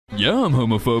Yeah, I'm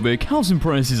homophobic. Housing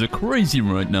prices are crazy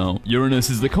right now.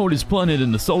 Uranus is the coldest planet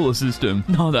in the solar system,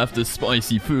 not after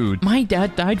spicy food. My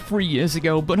dad died 3 years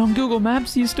ago, but on Google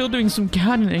Maps he's still doing some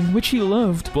gardening, which he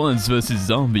loved. Plants vs.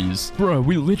 Zombies. Bro,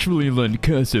 we literally learned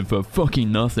cursive for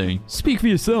fucking nothing. Speak for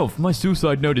yourself, my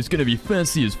suicide note is gonna be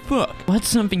fancy as fuck. That's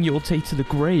something you'll take to the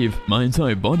grave. My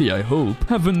entire body, I hope.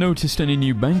 Haven't noticed any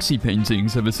new Banksy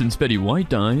paintings ever since Betty White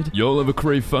died. Y'all ever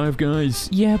crave Five Guys?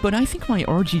 Yeah, but I think my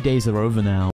orgy days are over now.